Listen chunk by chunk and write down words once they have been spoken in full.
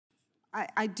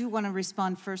I do want to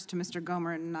respond first to Mr.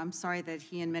 Gohmert, and I'm sorry that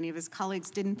he and many of his colleagues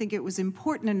didn't think it was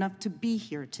important enough to be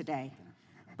here today.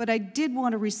 But I did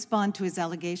want to respond to his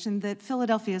allegation that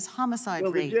Philadelphia's homicide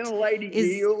rate is... Will the gentlelady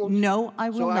yield? No, I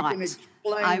will not. I can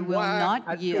explain I will why not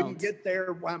I yield. couldn't get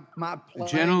there when my plane...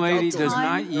 The gentlelady does time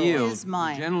not yield. is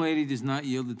mine. The gentlelady does not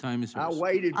yield. The time is hers. I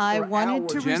waited for I wanted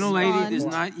hours. to The gentlelady respond. does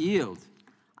not yield.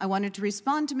 I wanted to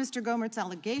respond to Mr. Gohmert's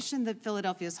allegation that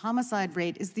Philadelphia's homicide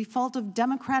rate is the fault of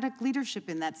Democratic leadership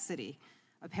in that city.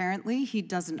 Apparently, he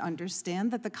doesn't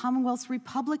understand that the Commonwealth's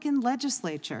Republican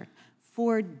legislature,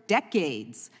 for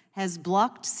decades, has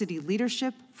blocked city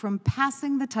leadership from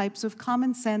passing the types of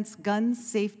common sense gun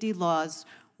safety laws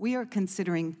we are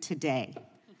considering today.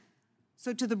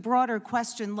 So to the broader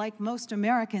question, like most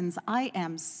Americans, I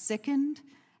am sickened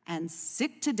and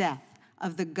sick to death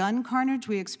of the gun carnage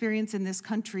we experience in this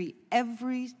country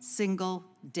every single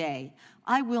day.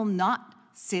 I will not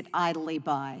sit idly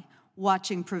by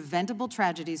watching preventable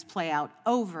tragedies play out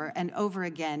over and over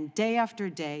again, day after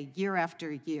day, year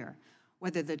after year.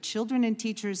 Whether the children and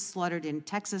teachers slaughtered in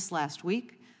Texas last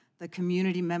week, the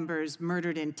community members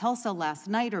murdered in Tulsa last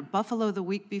night or Buffalo the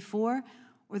week before,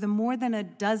 or the more than a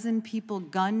dozen people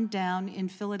gunned down in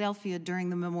Philadelphia during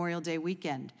the Memorial Day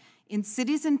weekend. In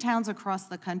cities and towns across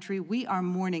the country, we are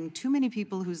mourning too many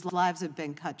people whose lives have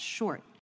been cut short.